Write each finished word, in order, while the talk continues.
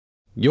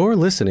You're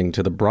listening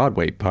to the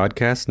Broadway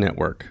Podcast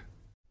Network.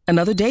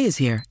 Another day is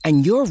here,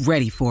 and you're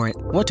ready for it.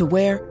 What to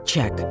wear?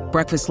 Check.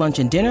 Breakfast, lunch,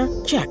 and dinner?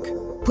 Check.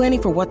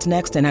 Planning for what's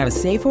next and how to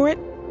save for it?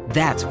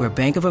 That's where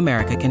Bank of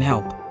America can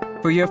help.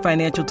 For your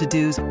financial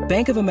to-dos,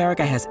 Bank of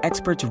America has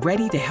experts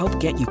ready to help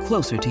get you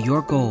closer to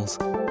your goals.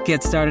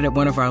 Get started at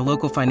one of our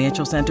local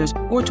financial centers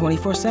or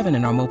 24/7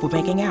 in our mobile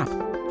banking app.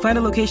 Find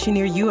a location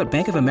near you at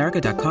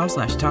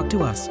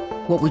bankofamerica.com/talktous.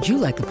 What would you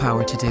like the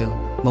power to do?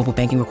 Mobile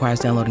banking requires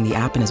downloading the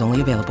app and is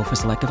only available for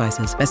select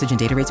devices. Message and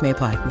data rates may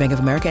apply. Bank of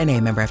America N.A.,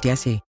 member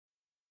FDIC.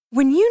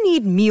 When you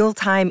need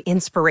mealtime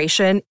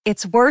inspiration,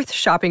 it's worth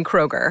shopping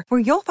Kroger, where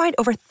you'll find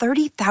over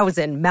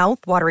 30,000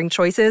 mouth-watering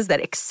choices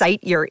that excite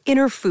your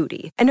inner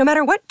foodie. And no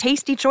matter what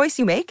tasty choice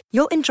you make,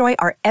 you'll enjoy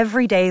our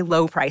everyday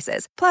low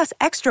prices, plus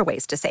extra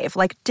ways to save,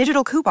 like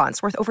digital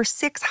coupons worth over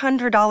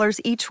 $600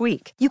 each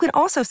week. You can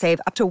also save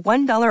up to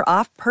 $1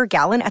 off per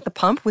gallon at the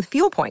pump with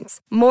fuel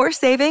points. More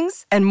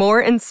savings and more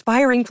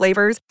inspiring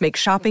flavors make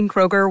shopping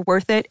Kroger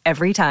worth it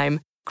every time.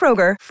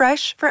 Kroger,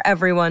 fresh for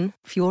everyone.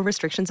 Fuel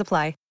restrictions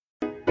apply.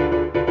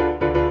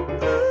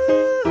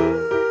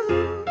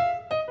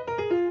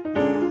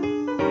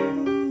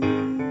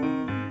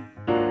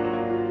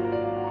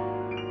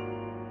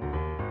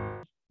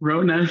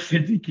 Rona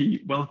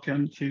Siddiqui,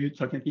 welcome to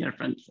Talking Theater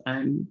Friends.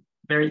 I'm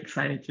very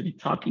excited to be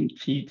talking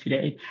to you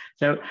today.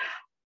 So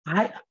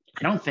I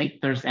don't think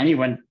there's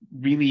anyone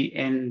really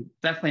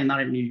definitely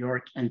not in New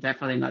York and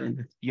definitely not in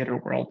the theater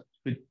world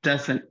who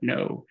doesn't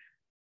know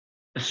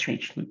A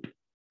Strange Loop.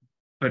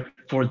 But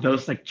for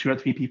those like 2 or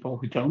 3 people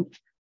who don't,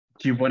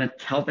 do you want to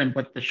tell them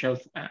what the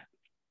show's about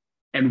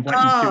and what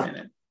you do in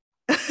it?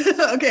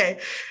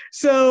 Okay,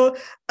 so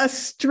A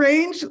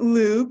Strange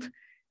Loop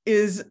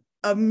is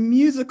a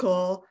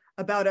musical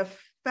about a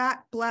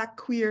fat black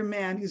queer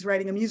man who's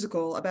writing a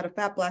musical about a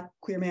fat black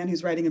queer man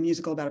who's writing a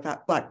musical about a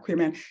fat black queer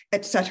man,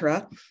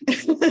 etc.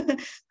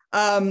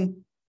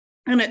 And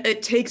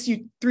it takes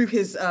you through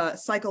his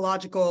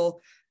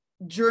psychological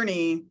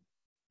journey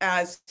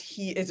as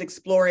he is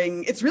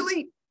exploring. It's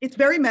very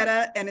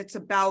meta, and it's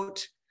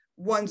about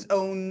one's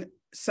own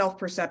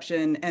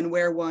self-perception and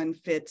where one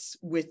fits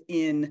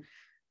within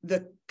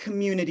the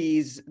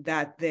communities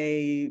that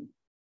they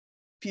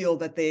feel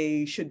that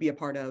they should be a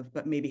part of,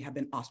 but maybe have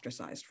been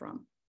ostracized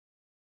from.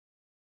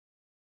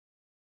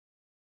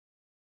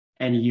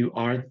 And you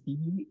are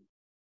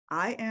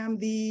I am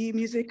the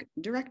music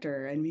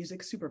director and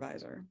music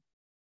supervisor.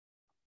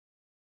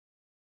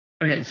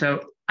 Okay,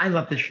 so I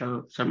love this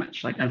show so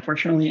much. Like,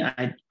 unfortunately,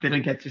 I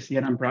didn't get to see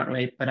it on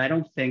Broadway, but I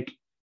don't think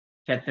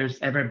that there's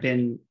ever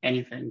been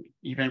anything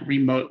even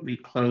remotely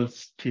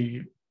close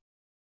to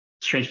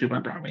Strange Loop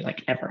on Broadway,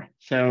 like ever.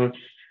 So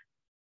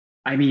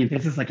I mean,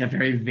 this is like a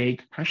very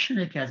vague question,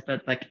 I guess,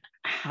 but like,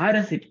 how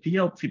does it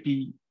feel to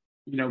be,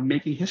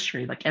 making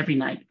history like every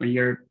night when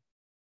you're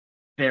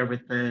there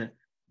with the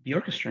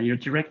orchestra and you're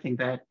directing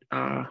that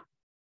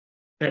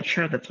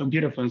show that's so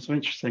beautiful and so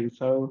interesting,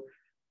 so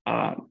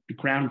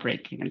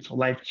groundbreaking and so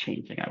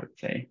life-changing, I would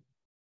say.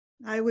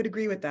 I would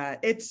agree with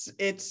that.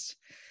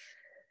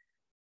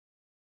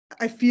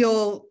 I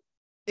feel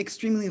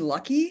extremely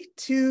lucky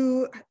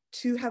to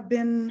have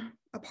been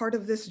a part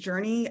of this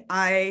journey.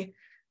 I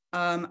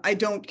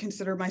don't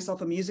consider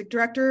myself a music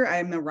director.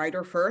 I'm a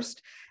writer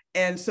first.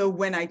 And so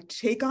when I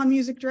take on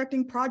music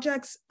directing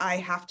projects, I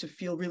have to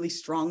feel really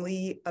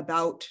strongly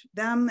about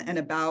them and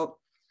about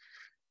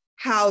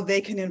how they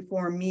can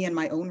inform me in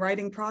my own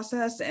writing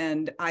process.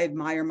 And I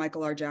admire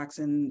Michael R.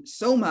 Jackson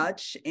so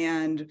much,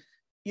 and,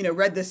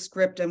 read this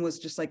script and was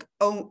just like,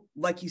 oh,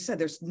 like you said,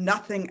 there's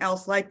nothing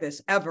else like this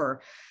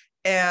ever.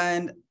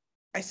 And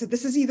I said,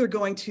 this is either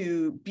going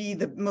to be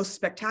the most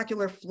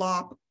spectacular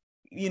flop,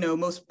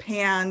 most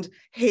panned,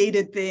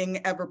 hated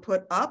thing ever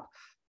put up,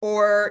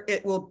 or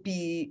it will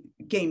be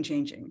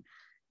game-changing.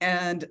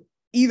 And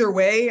either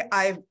way,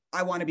 I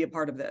want to be a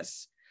part of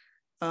this.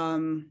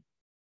 And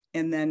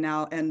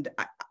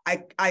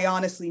I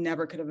honestly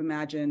never could have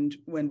imagined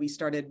when we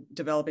started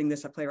developing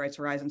this at Playwrights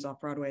Horizons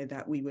Off-Broadway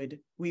that we would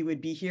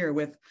be here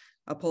with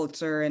a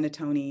Pulitzer and a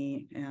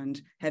Tony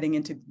and heading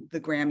into the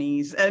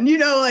Grammys. And,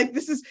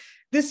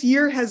 this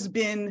year has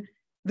been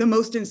the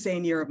most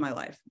insane year of my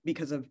life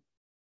because of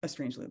A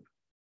Strange Loop.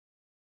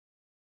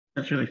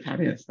 That's really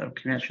fabulous, though.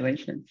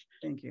 Congratulations.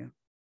 Thank you.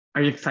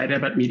 Are you excited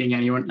about meeting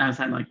anyone? Now, I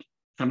sound like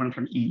someone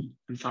from E!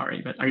 I'm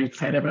sorry, but are you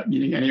excited about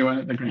meeting anyone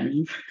at the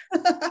Grammys?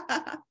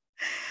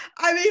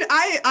 I mean,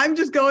 I'm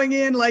just going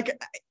in like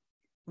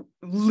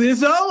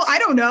Lizzo. I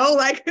don't know.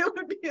 Like,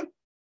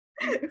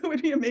 it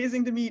would be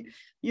amazing to meet,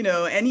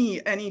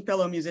 any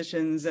fellow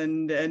musicians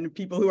and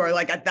people who are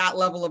like at that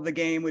level of the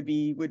game would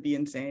be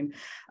insane.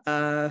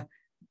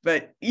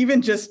 But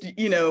even just,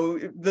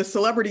 the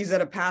celebrities that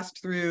have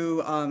passed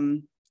through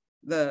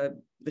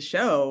the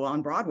show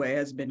on Broadway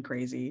has been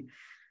crazy.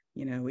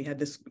 We had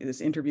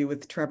this interview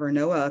with Trevor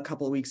Noah a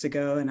couple of weeks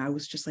ago, and I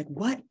was just like,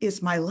 what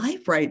is my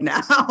life right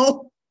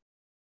now?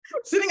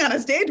 Sitting on a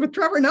stage with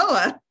Trevor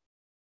Noah.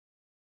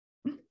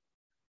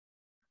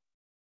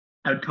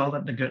 I would call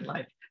that the good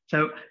life.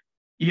 So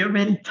you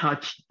already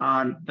touched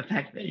on the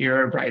fact that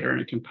you're a writer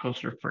and a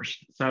composer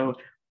first. So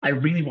I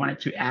really wanted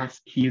to ask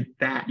you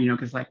that,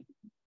 because like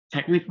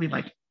technically,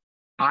 like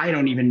I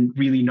don't even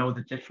really know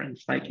the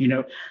difference. Like,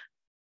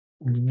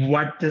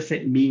 what does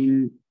it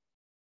mean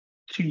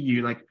to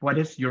you? Like, what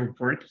is your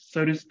work,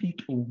 so to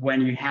speak,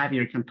 when you have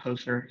your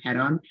composer hat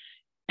on?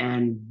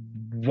 And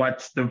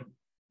what's the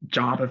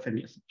job of a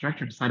music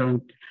director? Because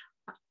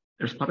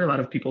there's probably a lot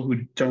of people who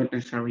don't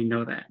necessarily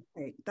know that.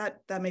 Right.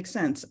 That makes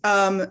sense.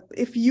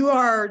 If you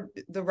are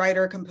the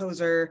writer,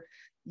 composer,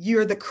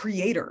 you're the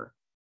creator.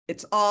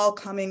 It's all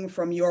coming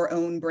from your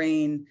own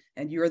brain,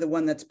 and you're the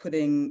one that's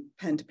putting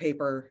pen to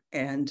paper,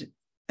 and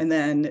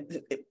then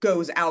it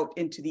goes out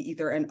into the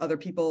ether, and other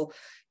people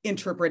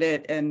interpret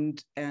it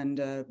and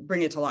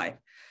bring it to life.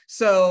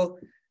 So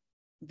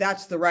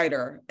that's the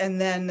writer.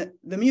 And then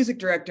the music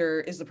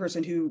director is the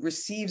person who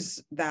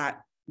receives the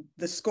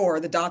score,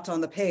 the dots on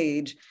the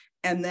page,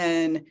 and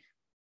then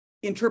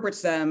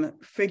interprets them,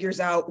 figures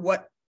out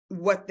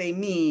what they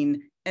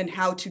mean, and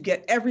how to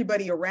get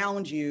everybody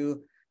around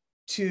you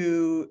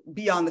to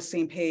be on the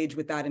same page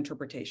with that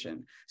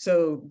interpretation.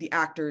 So the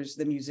actors,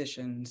 the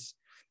musicians,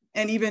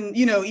 and even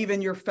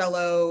your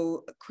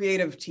fellow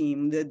creative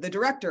team, the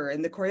director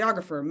and the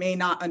choreographer may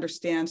not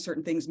understand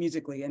certain things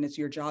musically, and it's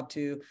your job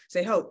to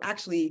say, oh,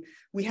 actually,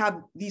 we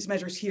have these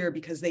measures here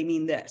because they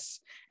mean this,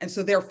 and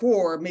so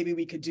therefore maybe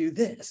we could do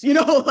this,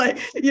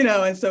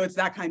 and so it's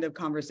that kind of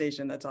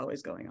conversation that's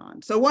always going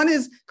on. So one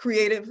is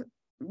creative,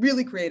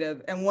 really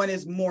creative, and one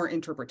is more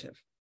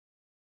interpretive.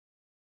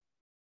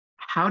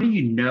 How do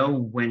you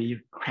know when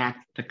you've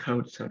cracked the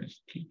code, so to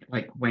speak?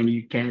 Like when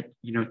you get,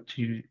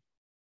 to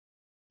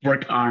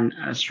work on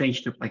a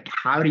strange loop, like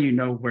how do you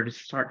know where to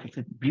start? Because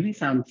it really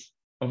sounds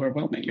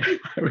overwhelming,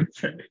 I would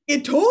say.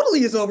 It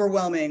totally is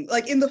overwhelming.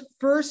 Like in the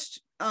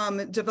first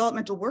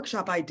developmental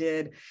workshop I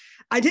didn't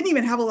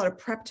even have a lot of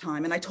prep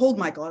time. And I told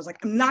Michael, I was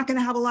like, I'm not going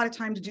to have a lot of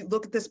time to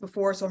look at this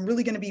before. So I'm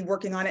really going to be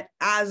working on it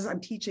as I'm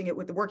teaching it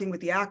working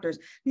with the actors.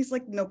 And he's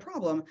like, no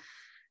problem.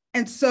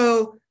 And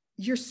so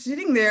you're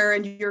sitting there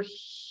and you're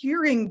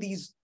hearing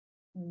these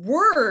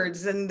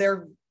words, and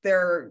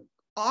they're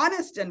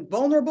honest and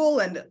vulnerable,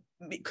 and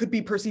it could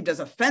be perceived as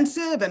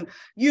offensive, and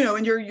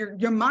and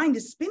your mind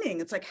is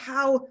spinning. It's like,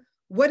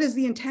 what is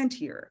the intent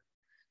here?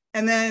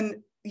 And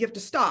then you have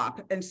to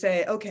stop and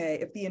say, okay,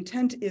 if the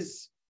intent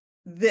is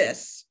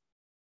this,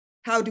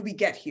 how do we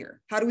get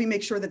here? How do we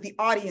make sure that the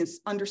audience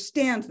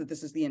understands that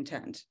this is the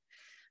intent?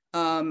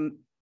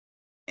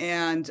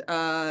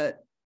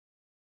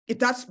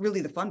 That's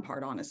really the fun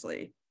part,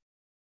 honestly.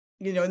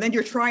 And then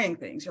you're trying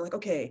things. You're like,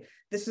 okay,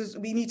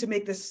 we need to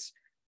make this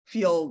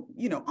feel,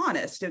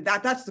 honest.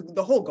 That's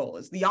the whole goal,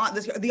 is the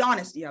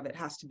honesty of it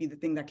has to be the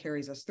thing that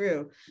carries us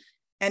through.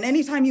 And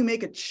anytime you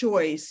make a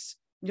choice,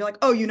 you're like,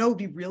 oh, it'd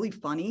be really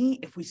funny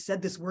if we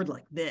said this word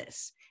like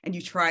this, and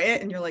you try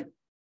it and you're like,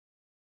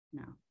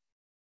 no,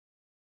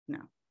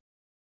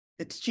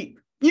 it's cheap,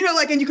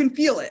 and you can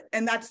feel it.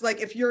 And that's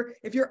like, if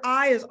your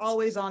eye is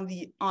always on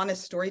the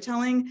honest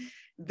storytelling,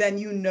 then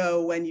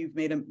when you've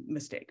made a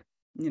mistake,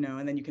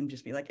 and then you can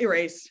just be like,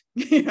 erase,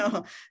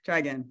 try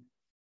again.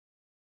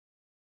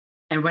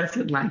 And what is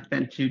it like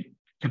then to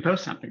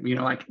compose something?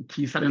 Like,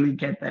 do you suddenly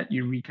get that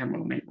eureka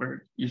moment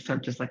where you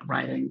start just like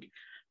writing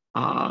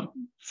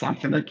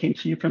something that came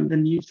to you from the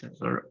muses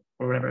or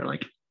whatever?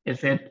 Like,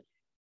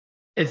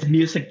 is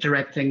music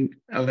directing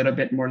a little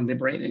bit more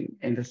liberating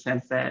in the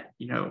sense that,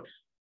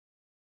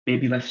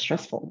 maybe less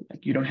stressful?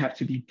 Like, you don't have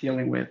to be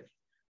dealing with,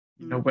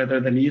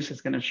 whether the muse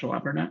is going to show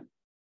up or not?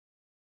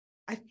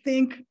 I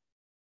think,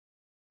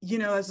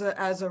 as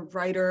a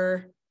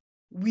writer,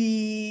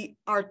 we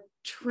are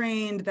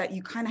trained that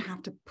you kind of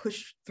have to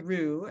push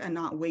through and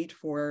not wait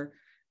for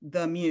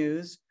the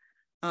muse.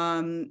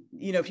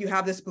 If you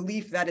have this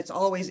belief that it's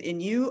always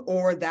in you,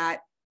 or that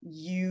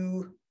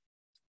you're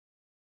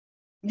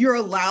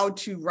allowed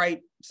to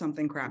write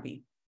something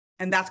crappy,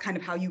 and that's kind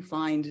of how you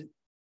find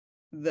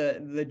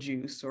the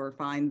juice, or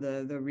find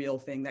the real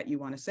thing that you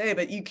want to say.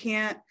 But you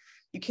can't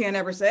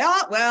ever say,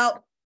 oh,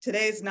 well,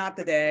 today's not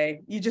the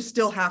day. You just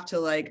still have to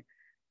like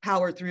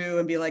power through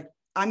and be like,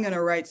 I'm going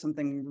to write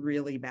something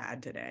really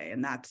bad today,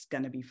 and that's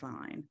going to be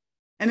fine.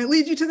 And it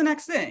leads you to the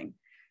next thing.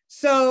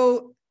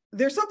 So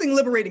there's something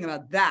liberating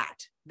about that.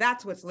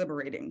 That's what's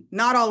liberating.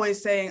 Not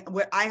always saying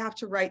what I have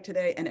to write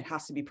today and it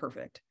has to be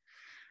perfect.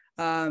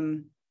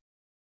 And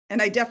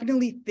I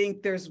definitely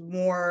think there's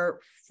more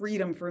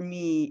freedom for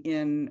me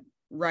in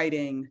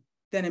writing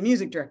than in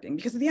music directing,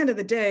 because at the end of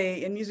the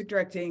day, in music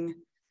directing,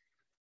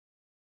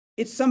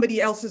 it's somebody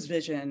else's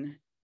vision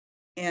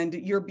and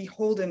you're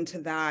beholden to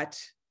that.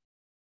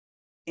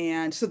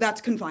 And so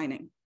that's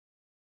confining.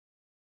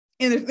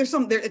 And there's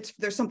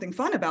something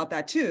fun about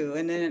that too.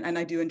 And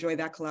I do enjoy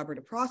that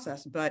collaborative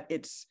process, but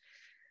it's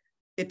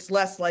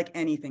less like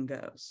anything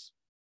goes.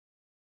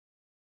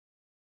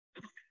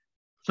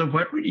 So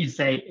what would you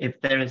say,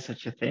 if there is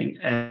such a thing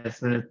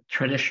as a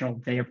traditional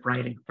day of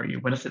writing for you?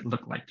 What does it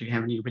look like? Do you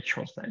have any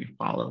rituals that you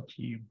follow?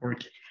 Do you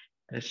work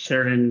at a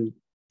certain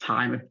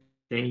time of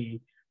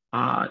day?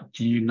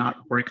 Do you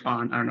not work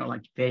on, I don't know,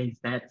 like days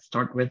that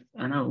start with,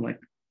 I don't know, like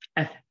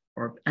F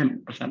or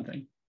M or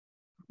something?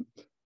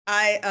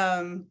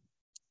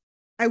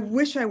 I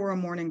wish I were a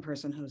morning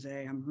person,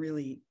 Jose. I'm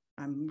really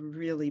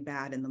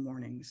bad in the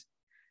mornings.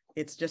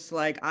 It's just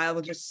like I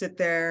will just sit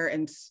there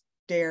and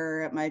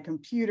stare at my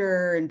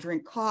computer and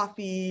drink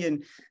coffee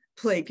and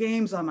play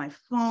games on my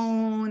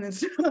phone and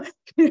stuff,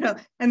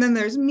 and then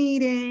there's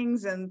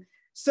meetings. And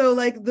so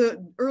like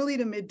the early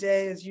to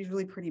midday is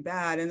usually pretty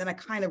bad. And then I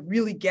kind of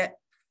really get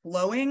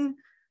flowing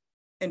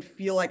and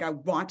feel like I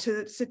want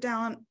to sit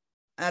down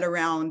at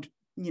around,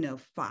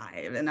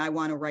 5, and I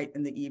want to write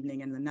in the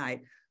evening and the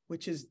night,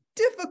 which is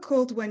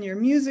difficult when you're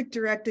music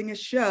directing a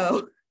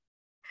show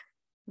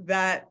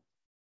that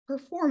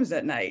performs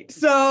at night.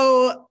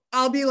 So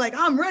I'll be like,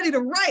 I'm ready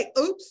to write.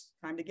 Oops,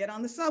 time to get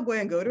on the subway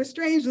and go to a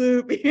Strange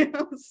Loop.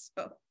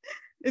 So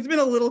it's been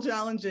a little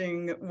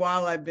challenging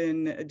while I've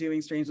been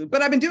doing Strange Loop,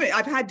 but I've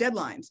had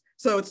deadlines.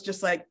 So it's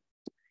just like,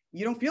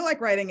 you don't feel like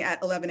writing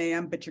at 11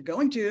 a.m., but you're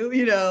going to,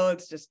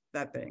 it's just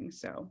that thing.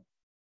 So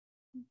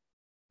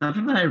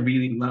something that I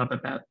really love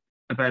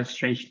about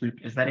Strange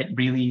Loop is that it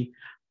really,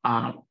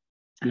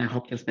 and I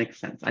hope this makes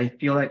sense, I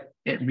feel like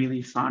it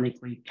really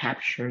sonically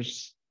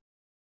captures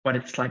what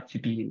it's like to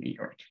be in New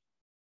York.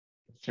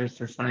 There's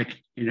this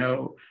like, I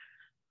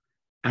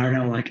don't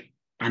know, like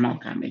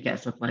amalgam, I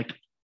guess, of like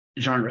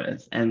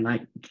genres and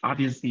like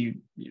obviously,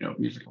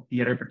 musical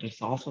theater, but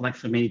there's also like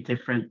so many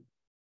different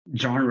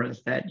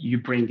genres that you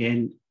bring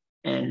in,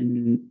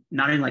 and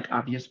not in like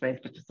obvious ways,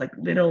 but just like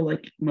little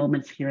like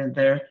moments here and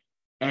there.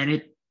 And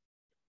it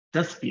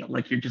does feel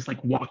like you're just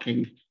like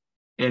walking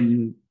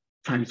in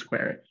Times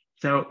Square.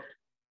 So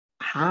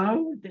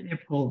how did you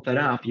pull that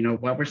off?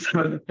 What were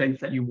some of the things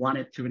that you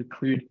wanted to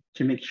include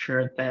to make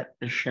sure that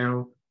the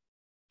show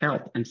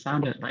felt and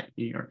sounded like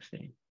New York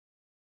City?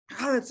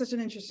 Oh, that's such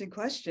an interesting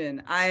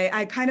question.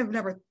 I kind of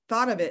never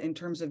thought of it in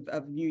terms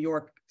of New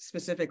York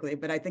specifically,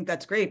 but I think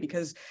that's great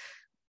because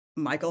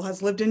Michael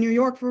has lived in New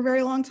York for a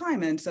very long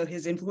time. And so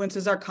his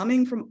influences are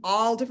coming from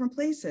all different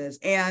places.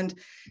 And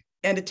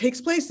it takes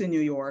place in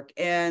New York.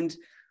 And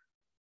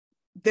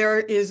there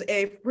is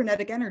a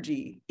frenetic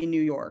energy in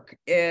New York.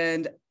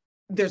 And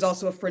there's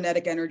also a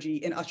frenetic energy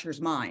in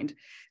Usher's mind.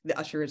 The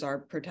Usher is our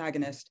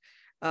protagonist.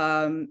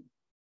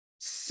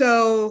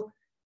 So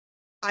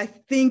I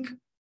think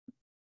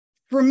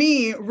for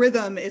me,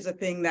 rhythm is a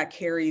thing that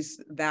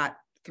carries that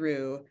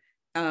through.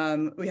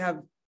 We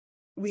had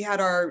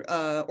our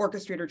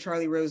orchestrator,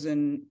 Charlie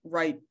Rosen,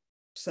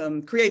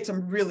 create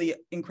some really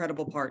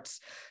incredible parts.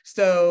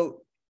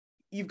 So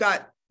you've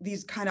got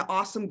these kind of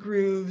awesome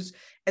grooves,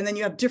 and then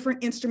you have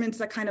different instruments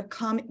that kind of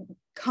come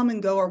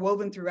and go, are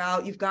woven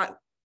throughout. You've got,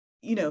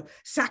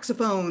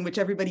 saxophone, which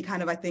everybody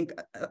kind of, I think,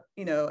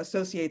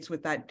 associates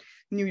with that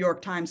New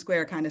York Times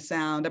Square kind of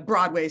sound, a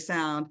Broadway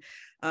sound.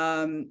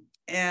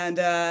 And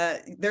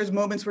there's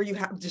moments where you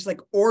have just like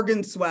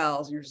organ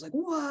swells, and you're just like,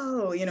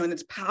 whoa, and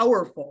it's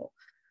powerful.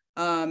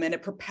 And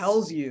it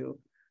propels you.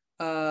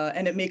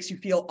 And it makes you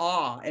feel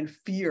awe and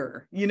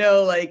fear,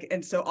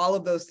 and so all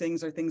of those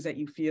things are things that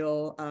you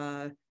feel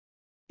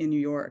in New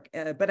York.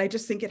 But I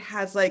just think it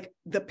has like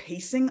the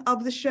pacing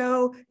of the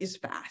show is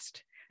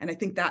fast. And I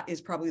think that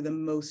is probably the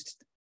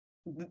most,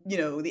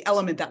 the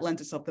element that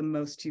lends itself the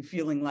most to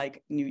feeling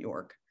like New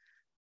York.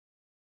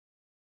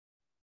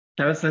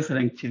 I was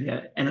listening to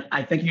that, and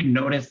I think you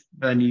notice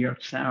the New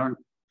York sound,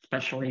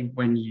 especially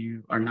when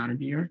you are not in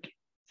New York.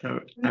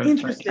 So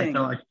interesting.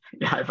 I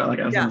felt like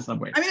I was on the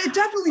subway. I mean, it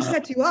definitely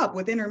sets you up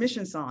with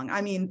Intermission Song.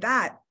 I mean,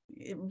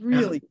 it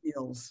really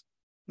feels,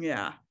 New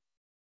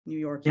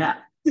York. Yeah.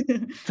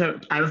 So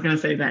I was going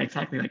to say that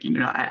exactly. Like,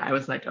 I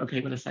was like, okay,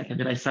 wait a second.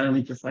 Did I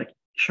suddenly just like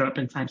show up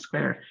in Times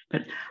Square?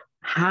 But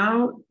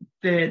how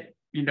did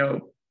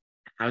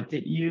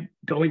you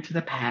go into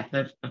the path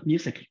of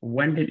music?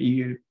 When did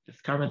you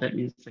discover that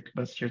music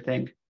was your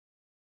thing?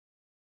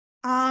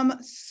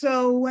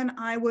 So when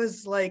I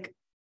was like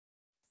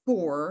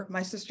 4,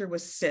 my sister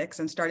was 6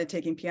 and started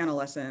taking piano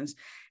lessons,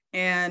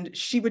 and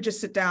she would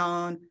just sit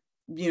down,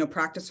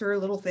 practice her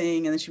little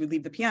thing, and then she would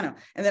leave the piano,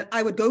 and then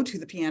I would go to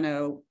the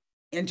piano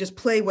and just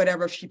play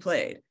whatever she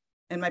played.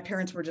 And my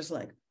parents were just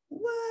like,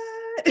 what?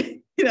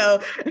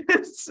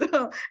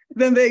 So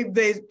then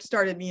they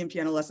started me in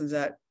piano lessons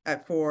at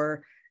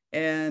 4,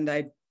 and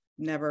I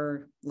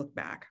never looked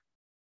back.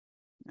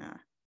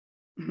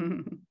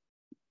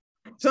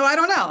 So I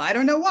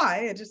don't know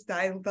why.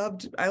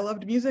 I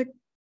loved music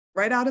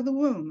right out of the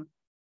womb.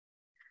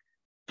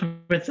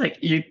 It's like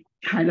you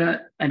kind of,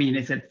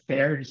 is it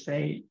fair to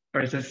say,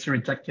 or is this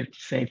reductive to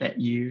say that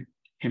you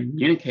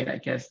communicate, I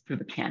guess, through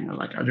the piano?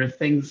 Like, are there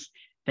things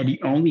that you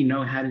only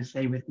know how to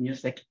say with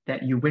music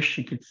that you wish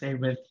you could say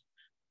with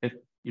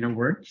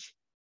words?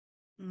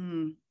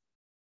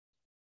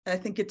 I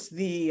think it's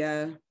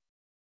the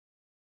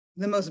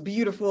most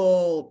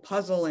beautiful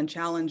puzzle and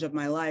challenge of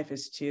my life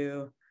is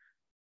to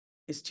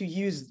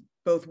use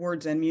both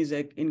words and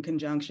music in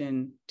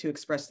conjunction to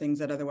express things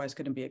that otherwise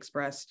couldn't be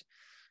expressed.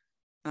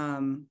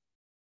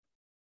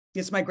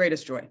 It's my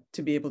greatest joy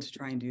to be able to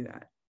try and do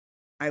that.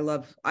 I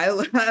love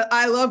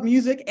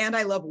music and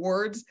I love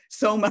words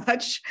so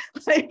much.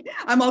 Like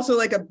I'm also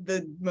like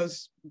the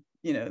most,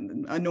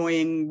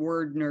 annoying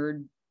word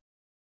nerd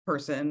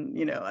person.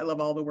 I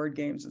love all the word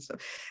games and stuff.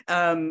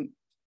 So,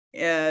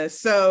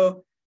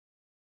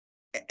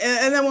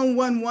 and then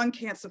when one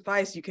can't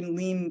suffice, you can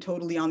lean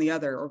totally on the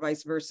other or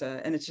vice versa.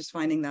 And it's just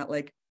finding that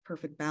like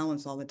perfect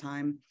balance all the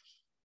time.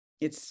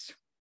 It's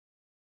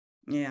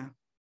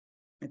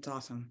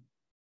awesome.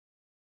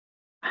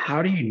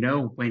 How do you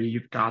know when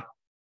you've got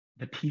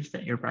the piece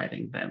that you're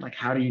writing then? Like,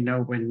 how do you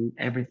know when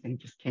everything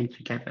just came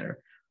together?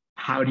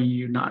 How do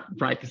you not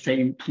write the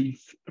same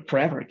piece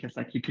forever? Because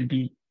like you could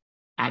be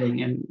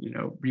adding and,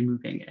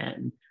 removing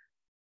and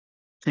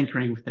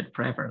tinkering with it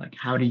forever. Like,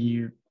 how do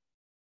you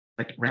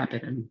like wrap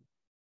it and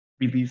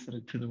release it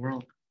into the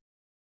world?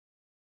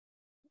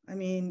 I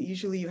mean,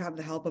 usually you have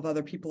the help of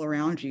other people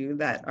around you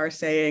that are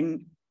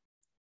saying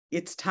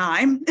it's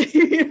time,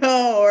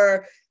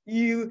 or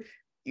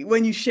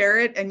when you share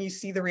it and you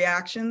see the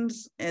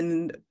reactions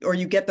or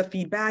you get the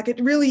feedback,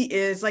 it really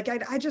is like, I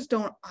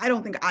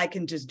don't think I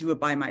can just do it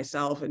by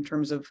myself in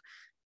terms of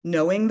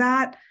knowing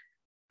that.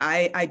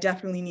 I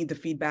definitely need the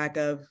feedback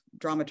of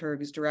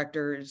dramaturgs,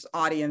 directors,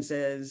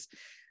 audiences,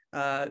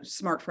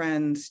 smart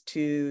friends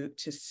to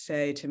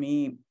say to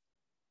me,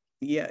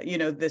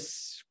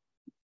 this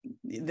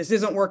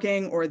isn't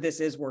working or this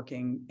is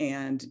working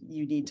and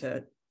you need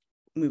to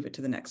move it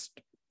to the next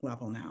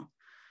level now.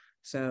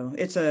 So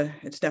it's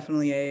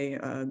definitely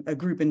a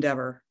group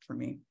endeavor for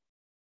me.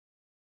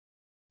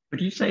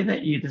 Would you say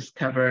that you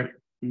discover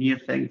new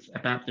things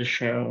about the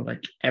show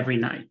like every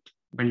night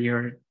when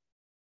you're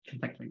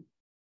conducting?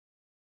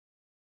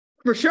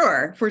 For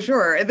sure.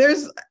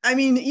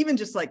 Even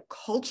just like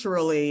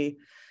culturally,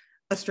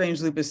 A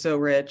Strange Loop is so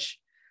rich.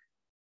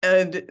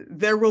 And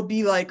there will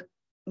be like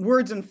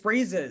words and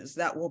phrases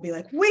that will be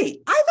like,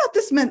 wait, I thought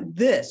this meant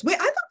this. Wait,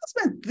 I thought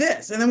this meant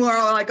this. And then we're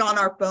all like on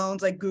our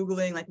phones, like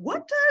Googling, like,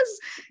 what does,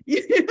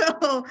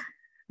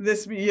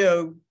 this,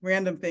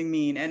 random thing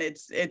mean? And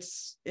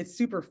it's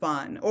super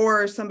fun.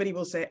 Or somebody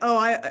will say, oh,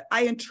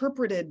 I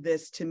interpreted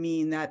this to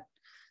mean that,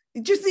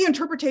 just the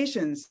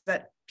interpretations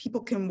that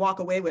people can walk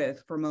away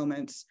with for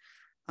moments.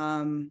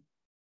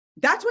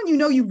 That's when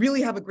you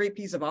really have a great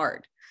piece of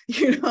art.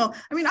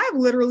 I've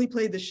literally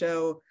played the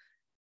show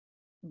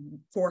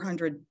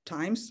 400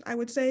 times, I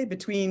would say,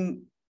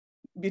 between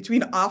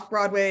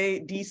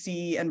off-Broadway,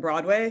 DC, and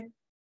Broadway.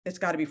 It's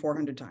got to be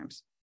 400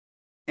 times.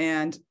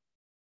 And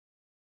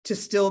to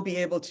still be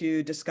able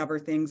to discover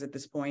things at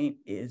this point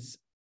is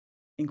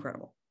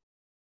incredible.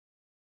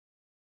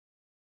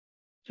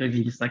 So if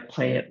you just like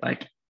play it,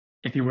 like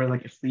if you were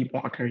like a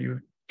sleepwalker, you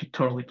could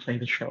totally play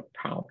the show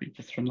probably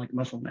just from like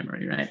muscle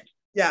memory, right?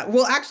 Yeah,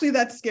 well, actually,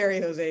 that's scary,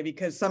 Jose,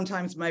 because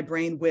sometimes my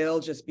brain will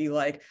just be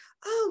like,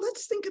 oh,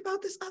 let's think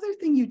about this other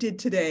thing you did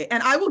today.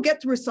 And I will get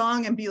through a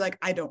song and be like,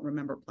 I don't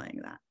remember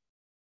playing that.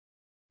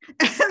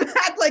 And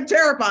that's like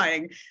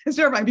terrifying. It's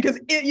terrifying because,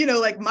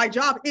 like my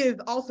job is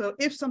also,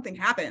 if something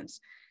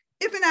happens,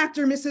 if an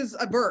actor misses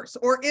a verse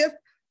or if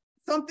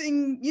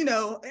something,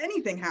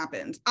 anything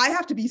happens, I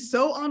have to be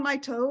so on my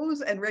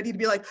toes and ready to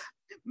be like,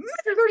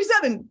 Mr.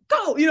 37,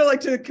 go,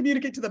 like to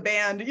communicate to the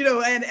band,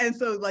 and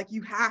so like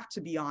you have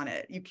to be on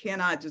it. You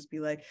cannot just be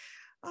like,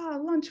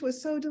 oh, lunch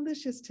was so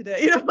delicious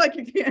today. Like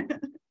you can't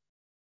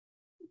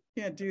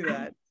do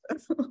that.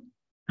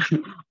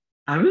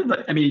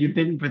 You've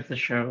been with the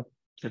show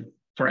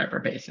forever,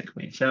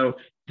 basically. So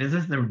this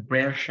is the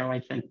rare show, I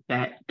think,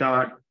 that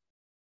got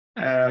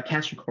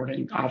cast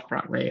recording off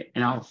Broadway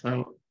and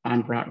also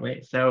on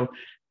Broadway. So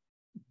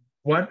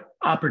what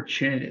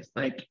opportunities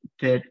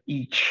did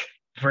each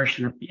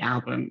version of the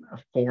album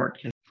afford?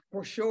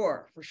 For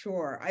sure.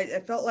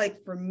 I felt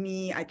like for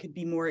me, I could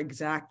be more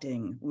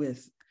exacting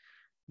with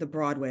the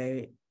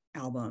Broadway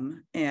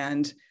album,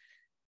 and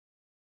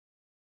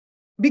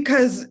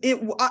because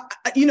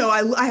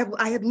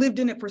I had lived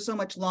in it for so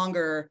much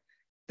longer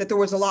that there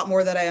was a lot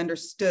more that I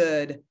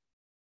understood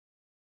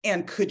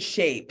and could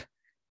shape.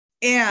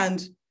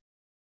 And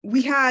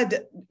we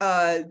had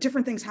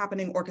different things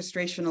happening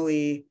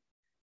orchestrationally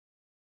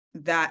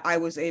that I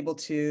was able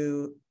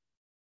to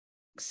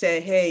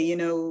say, hey,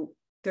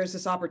 there's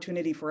this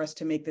opportunity for us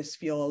to make this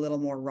feel a little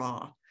more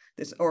raw,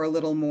 or a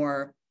little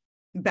more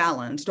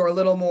balanced, or a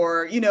little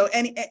more, we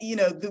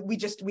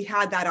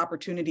had that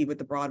opportunity with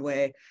the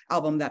Broadway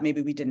album that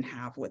maybe we didn't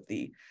have with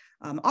the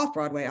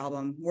off-Broadway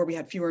album, where we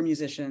had fewer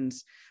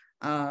musicians.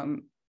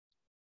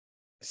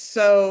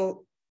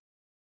 So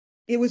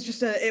it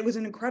was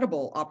an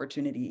incredible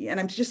opportunity. And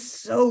I'm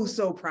just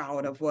so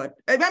proud of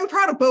I'm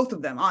proud of both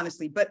of them,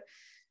 honestly. But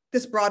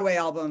this Broadway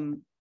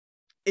album,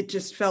 it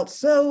just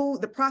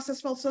the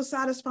process felt so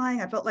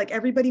satisfying. I felt like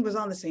everybody was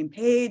on the same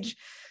page,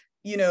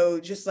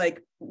 just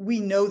like, we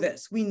know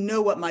this, we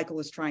know what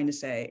Michael is trying to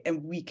say,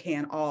 and we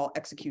can all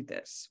execute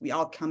this. We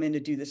all come in to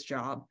do this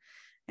job.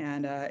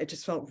 And it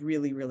just felt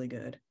really, really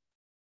good.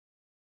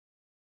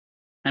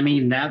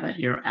 Now that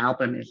your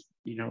album is,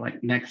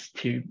 next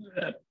to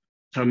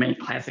so many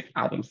classic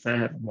albums that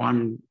have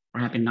won or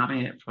have been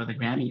nominated for the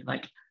Grammy,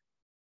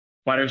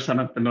 what are some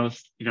of the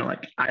most,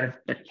 like out of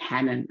the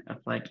canon of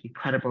like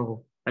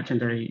incredible,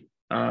 legendary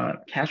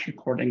cast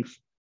recordings,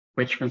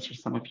 which ones are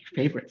some of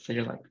your favorites? So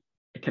you're like,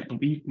 I can't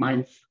believe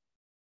mine's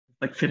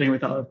like sitting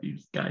with all of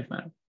these guys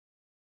now.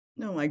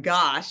 Oh my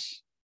gosh.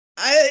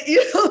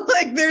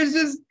 Like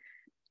there's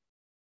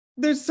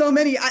so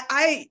many.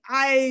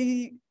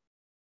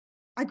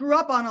 I grew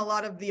up on a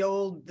lot of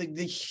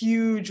the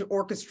huge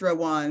orchestra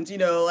ones,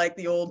 like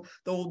the old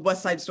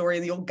West Side Story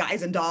and the old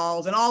Guys and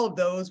Dolls, and all of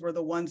those were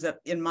the ones that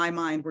in my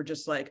mind were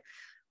just like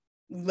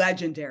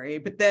legendary.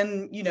 But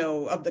then,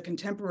 of the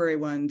contemporary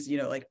ones,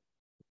 like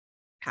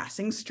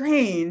Passing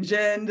Strange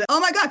and oh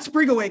my God,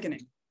 Spring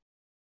Awakening.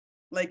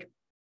 Like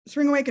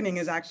Spring Awakening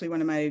is actually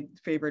one of my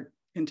favorite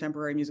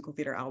contemporary musical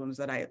theater albums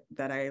that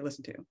I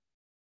listen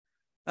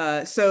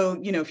to. So,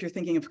 if you're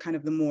thinking of kind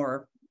of the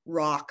more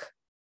rock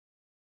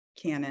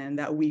canon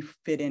that we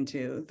fit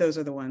into, those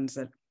are the ones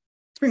that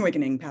Spring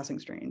Awakening, Passing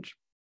Strange.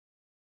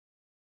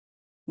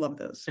 Love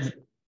those.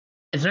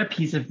 Is there a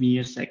piece of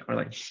music or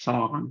like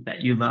song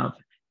that you love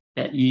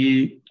that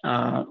you,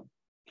 I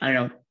don't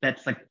know,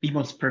 that's like the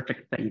most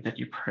perfect thing that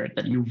you've heard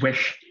that you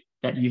wish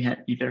that you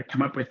had either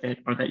come up with it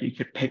or that you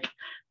could pick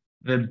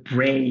the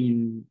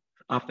brain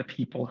of the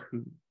people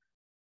who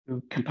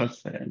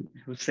compose it and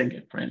who sing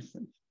it, for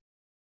instance?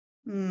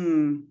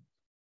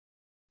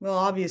 Well,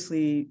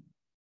 obviously,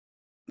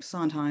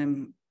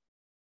 Sondheim,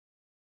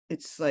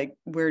 it's like,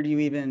 where do you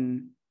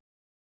even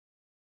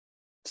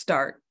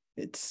start?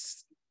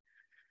 There's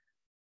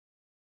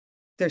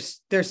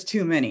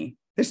too many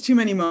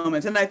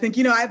moments. And I think,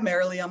 I have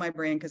Merrily on my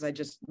brain because I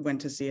just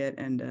went to see it,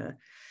 and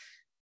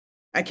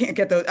I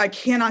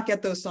cannot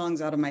get those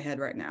songs out of my head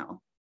right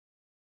now.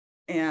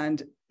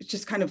 And it's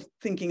just kind of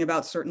thinking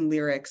about certain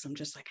lyrics, I'm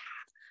just like,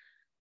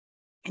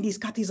 and he's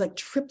got these like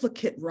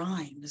triplicate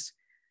rhymes,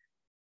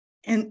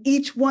 and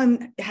each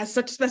one has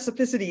such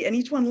specificity, and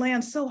each one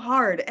lands so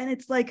hard. And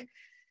it's like,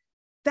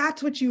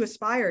 that's what you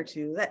aspire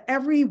to, that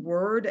every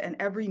word and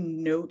every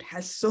note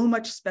has so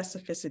much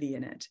specificity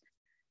in it.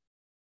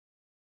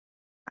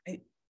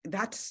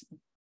 That's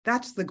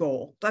the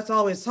goal. That's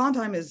always,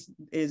 Sondheim is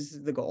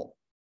the goal.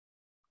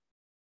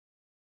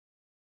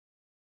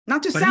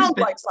 Not to sound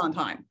like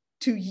Sondheim,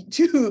 to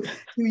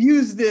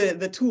use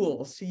the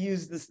tools, to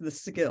use the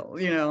skill,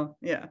 yeah.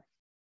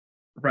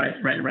 Right.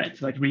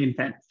 To like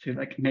reinvent, to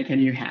like make a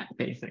new hat,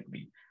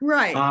 basically.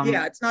 Right.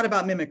 Yeah. It's not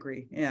about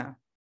mimicry. Yeah.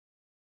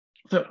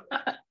 So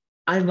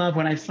I love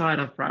when I saw it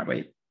off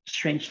Broadway.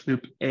 Strange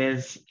Loop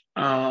is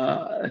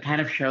a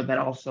kind of show that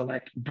also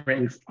like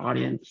brings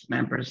audience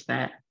members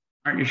that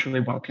aren't usually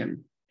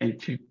welcome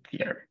into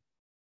theater.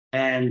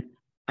 And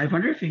I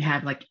wonder if you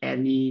have like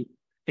any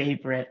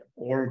favorite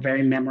or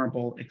very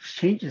memorable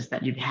exchanges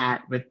that you've had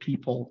with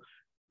people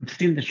who've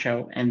seen the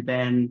show and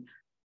then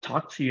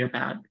talk to you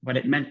about what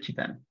it meant to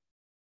them.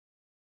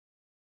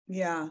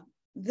 Yeah,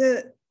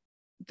 the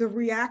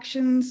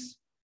reactions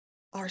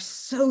are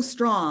so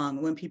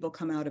strong when people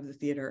come out of the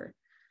theater.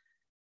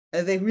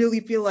 They really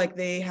feel like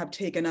they have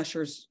taken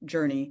Usher's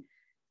journey.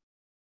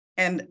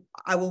 And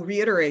I will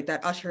reiterate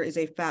that Usher is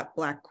a fat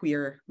Black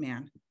queer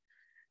man.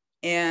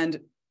 And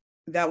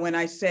that when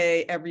I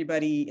say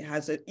everybody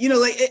has it,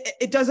 like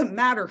it doesn't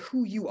matter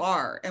who you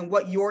are and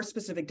what your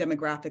specific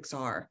demographics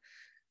are.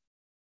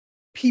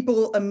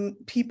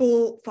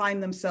 People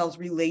find themselves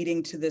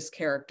relating to this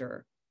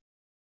character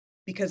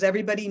because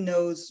everybody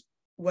knows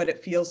what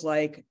it feels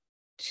like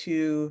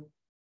to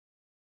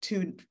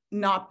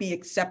not be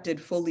accepted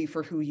fully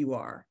for who you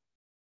are.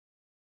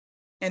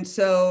 And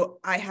so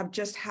I have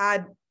just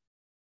had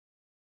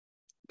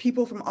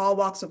people from all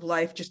walks of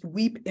life just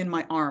weep in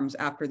my arms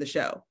after the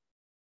show.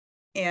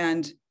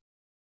 And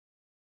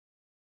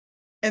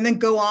then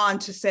go on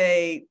to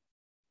say,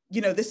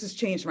 this has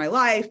changed my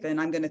life,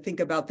 and I'm going to think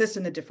about this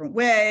in a different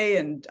way.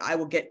 And I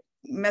will get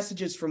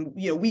messages from,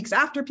 weeks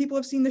after people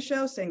have seen the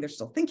show saying they're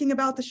still thinking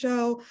about the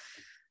show.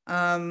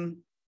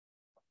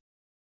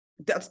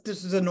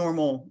 This is a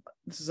normal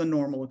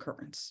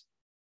occurrence.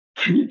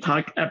 Can you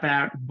talk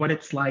about what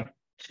it's like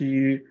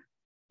to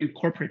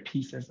incorporate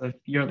pieces of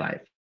your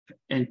life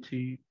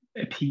into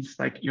a piece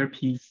like your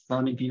piece,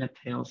 Salamandina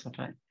Tales of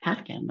a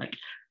Afghan? Like,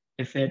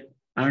 is it,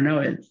 I don't know,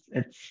 it's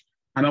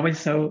I'm always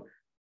so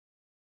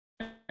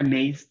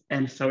amazed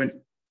and so in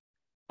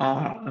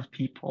awe of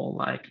people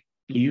like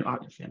you,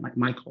 obviously, and like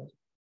Michael,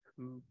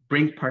 who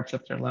bring parts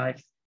of their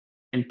lives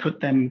and put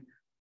them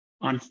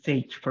on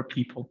stage for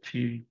people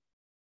to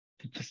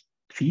just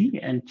see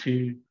and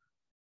to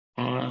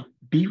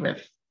be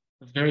with.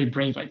 It's very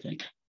brave, I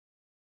think.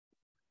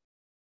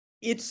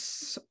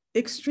 It's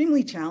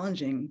extremely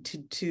challenging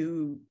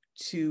to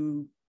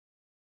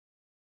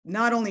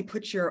not only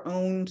put your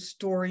own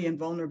story and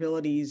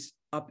vulnerabilities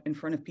up in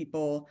front of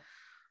people,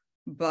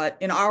 but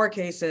in our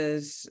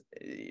cases,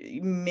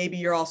 maybe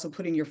you're also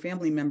putting your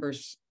family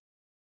members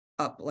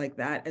up like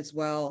that as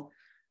well.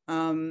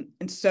 And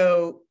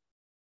so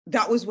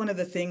that was one of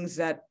the things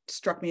that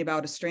struck me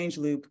about A Strange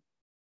Loop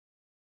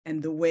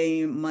and the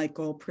way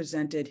Michael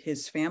presented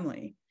his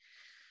family.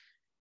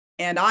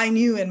 And I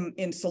knew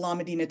in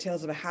Salamandina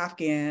Tales of a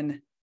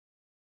Afghan,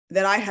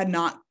 that I had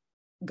not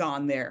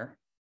gone there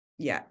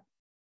yet.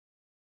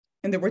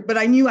 And but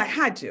I knew I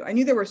had to. I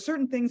knew there were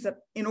certain things that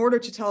in order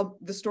to tell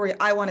the story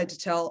I wanted to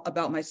tell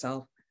about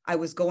myself, I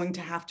was going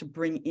to have to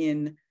bring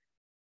in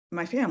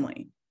my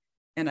family.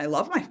 And I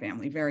love my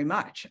family very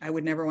much. I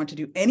would never want to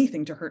do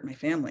anything to hurt my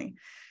family.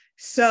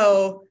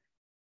 So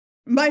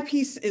my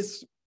piece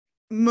is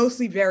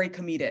mostly very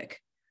comedic,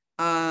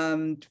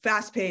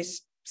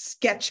 fast-paced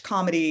sketch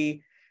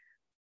comedy,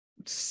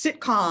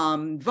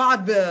 sitcom,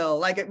 vaudeville,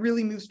 like it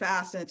really moves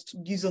fast and it's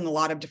using a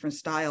lot of different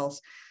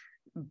styles.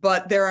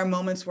 But there are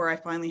moments where I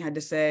finally had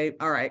to say,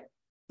 all right,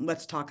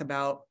 let's talk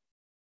about,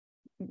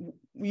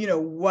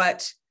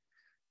 what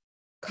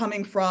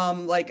coming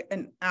from like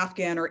an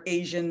Afghan or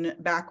Asian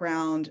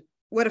background,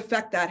 what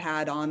effect that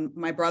had on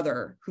my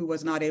brother who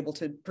was not able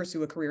to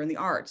pursue a career in the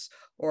arts.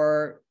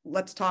 Or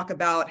let's talk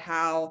about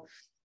how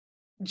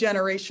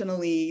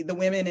generationally the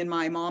women in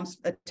my mom's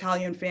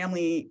Italian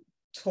family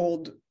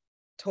told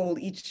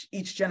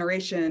each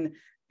generation,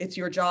 it's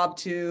your job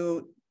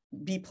to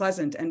be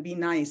pleasant and be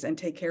nice and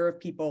take care of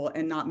people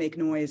and not make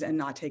noise and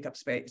not take up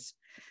space.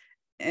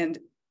 And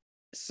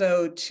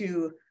so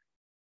to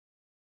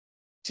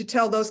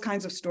tell those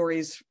kinds of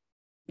stories,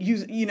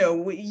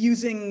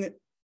 using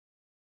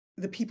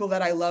the people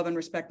that I love and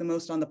respect the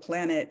most on the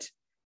planet,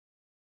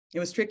 it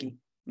was tricky.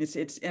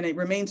 And it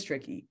remains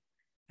tricky.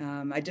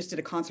 I just did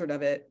a concert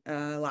of it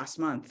last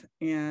month,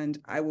 and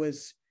I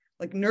was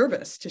like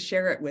nervous to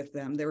share it with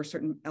them. There were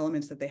certain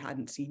elements that they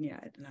hadn't seen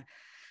yet.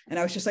 And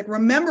I was just like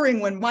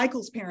remembering when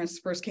Michael's parents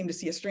first came to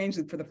see A Strange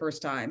Loop for the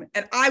first time.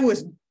 And I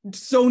was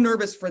so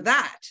nervous for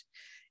that.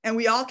 And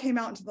we all came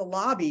out into the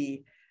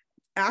lobby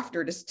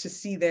after just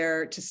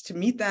to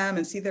meet them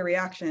and see their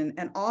reaction.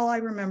 And all I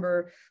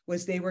remember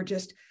was they were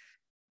just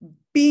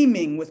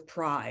beaming with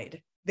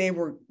pride. They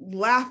were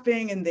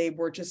laughing and they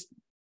were just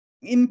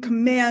in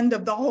command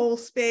of the whole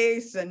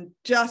space and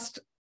just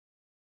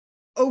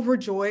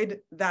overjoyed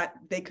that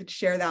they could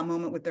share that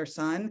moment with their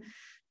son.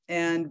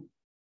 And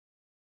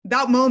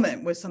that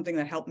moment was something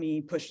that helped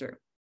me push through.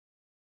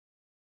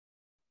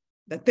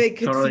 That they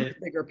could see the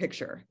bigger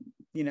picture,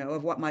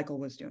 of what Michael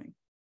was doing.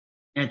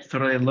 It's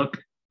totally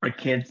look, our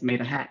kids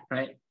made a hat,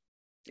 right?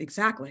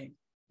 Exactly.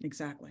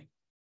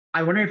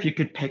 I wonder if you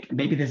could pick,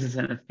 maybe this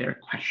isn't a fair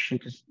question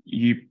because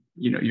you're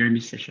a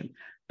musician,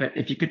 but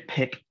if you could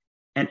pick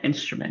an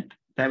instrument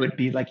that would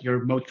be like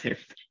your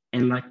motif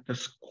and like the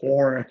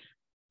score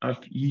of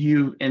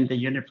you in the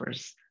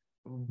universe,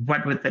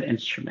 what would that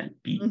instrument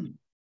be?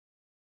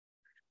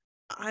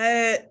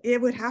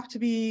 It would have to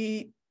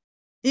be,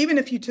 even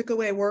if you took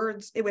away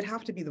words, it would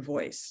have to be the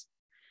voice.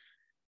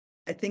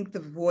 I think the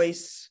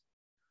voice,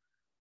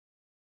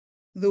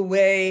 the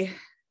way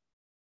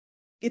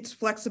its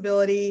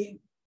flexibility,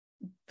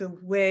 the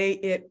way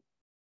it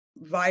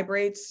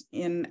vibrates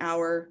in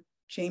our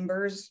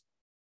chambers,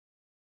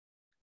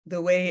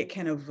 the way it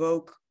can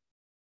evoke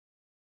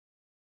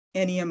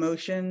any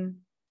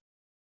emotion.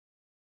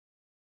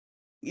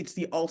 It's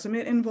the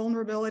ultimate in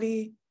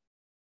vulnerability.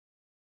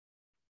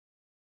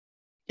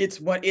 It's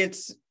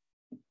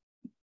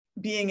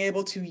being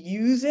able to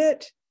use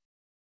it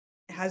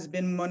has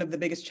been one of the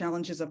biggest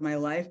challenges of my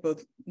life,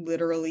 both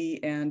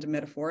literally and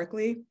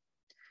metaphorically.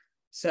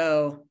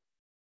 So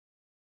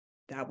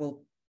that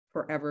will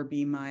forever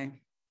be my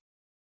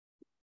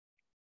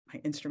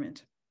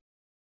instrument.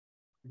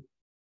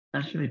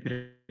 That's really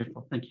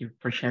beautiful. Thank you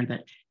for sharing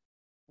that.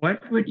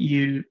 What would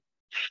you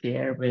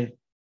share with,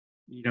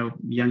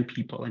 young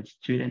people and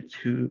students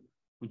who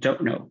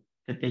don't know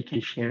that they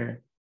can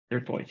share their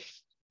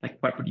voice? Like,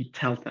 what would you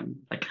tell them?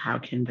 Like, how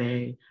can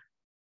they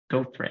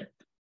go for it?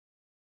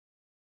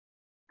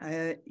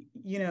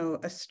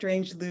 A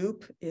Strange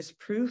Loop is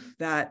proof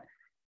that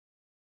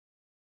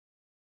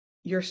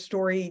your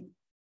story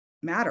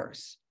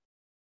matters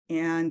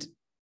and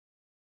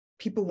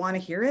people want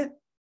to hear it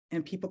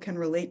and people can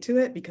relate to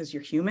it because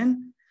you're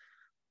human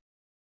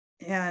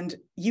and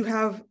you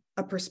have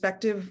a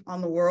perspective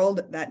on the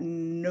world that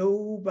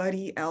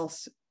nobody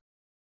else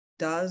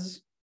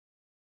does.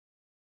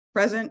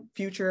 Present,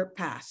 future,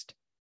 past.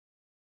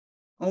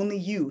 Only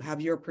you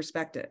have your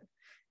perspective.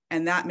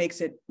 And that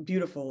makes it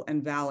beautiful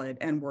and valid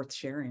and worth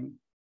sharing.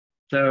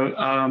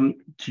 So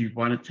do you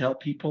want to tell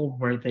people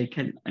where they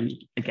can,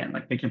 again,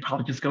 like they can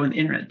probably just go on the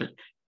internet, but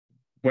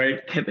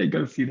where can they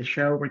go see the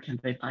show? Where can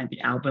they find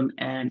the album?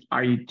 And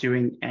are you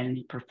doing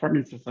any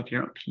performances of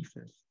your own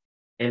pieces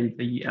in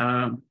the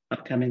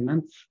upcoming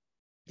months?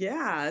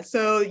 Yeah,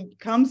 so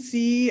come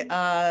see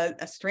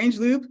A Strange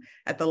Loop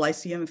at the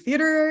Lyceum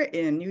Theater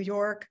in New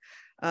York.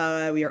 We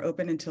are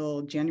open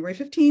until January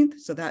 15th,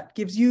 so that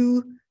gives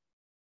you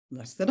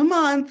less than a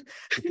month.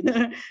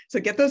 So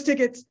get those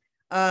tickets.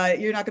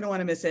 You're not going to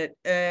want to miss it.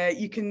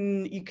 You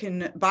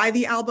can buy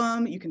the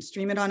album. You can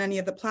stream it on any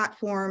of the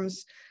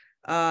platforms.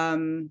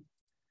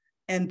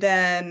 And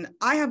then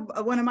I have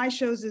one of my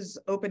shows is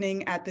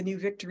opening at the New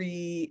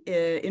Victory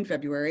in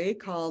February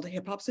called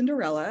Hip Hop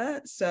Cinderella.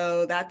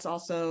 So that's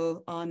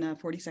also on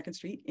 42nd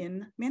Street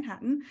in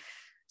Manhattan.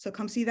 So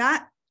come see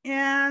that.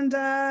 And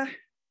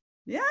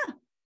yeah,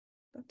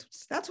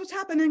 that's what's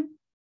happening.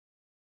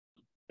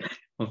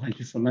 Well, thank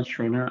you so much,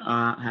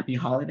 Rona. Happy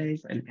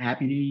holidays and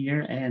happy new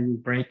year,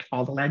 and break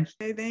all the legs.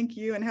 Hey, thank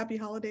you, and happy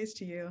holidays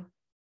to you.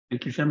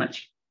 Thank you so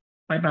much.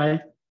 Bye-bye.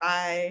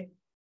 Bye.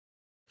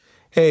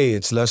 Hey,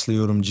 it's Leslie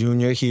Odom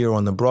Jr. here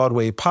on the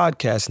Broadway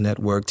Podcast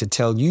Network to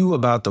tell you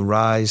about the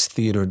Rise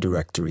Theater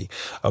Directory,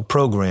 a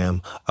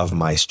program of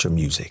Maestro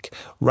Music.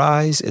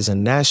 Rise is a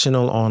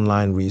national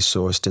online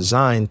resource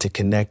designed to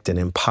connect and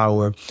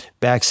empower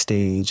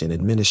backstage and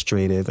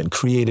administrative and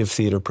creative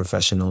theater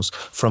professionals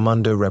from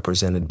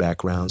underrepresented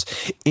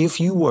backgrounds.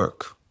 If you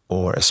work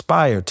or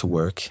aspire to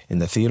work in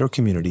the theater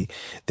community,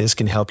 this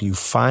can help you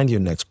find your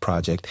next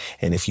project.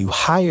 And if you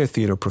hire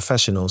theater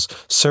professionals,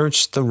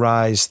 search the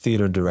Rise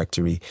Theater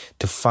Directory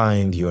to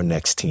find your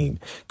next team.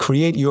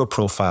 Create your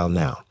profile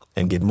now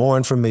and get more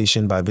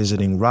information by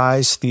visiting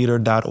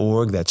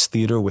risetheater.org. That's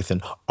theater with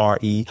an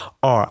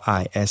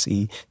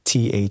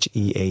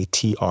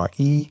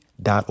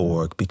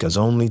RERISETHEATRE.org, because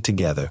only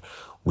together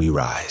we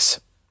rise.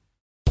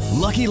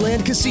 Lucky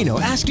Land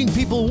Casino, asking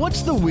people,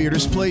 what's the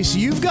weirdest place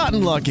you've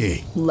gotten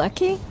lucky?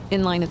 Lucky?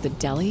 In line at the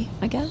deli,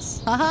 I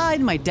guess? Aha,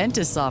 in my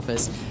dentist's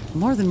office.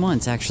 More than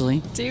once,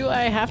 actually. Do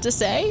I have to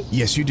say?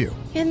 Yes, you do.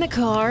 In the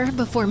car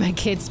before my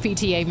kids'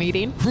 PTA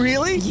meeting.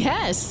 Really?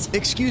 Yes.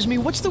 Excuse me,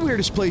 what's the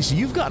weirdest place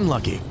you've gotten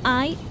lucky?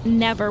 I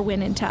never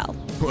win and tell.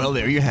 Well,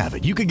 there you have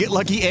it. You can get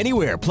lucky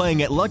anywhere,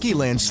 playing at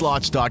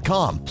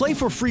LuckyLandSlots.com. Play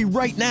for free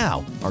right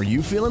now. Are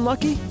you feeling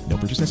lucky? No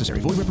purchase necessary.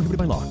 Void where prohibited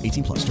by law.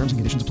 18+. Terms and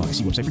conditions apply.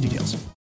 See website for details.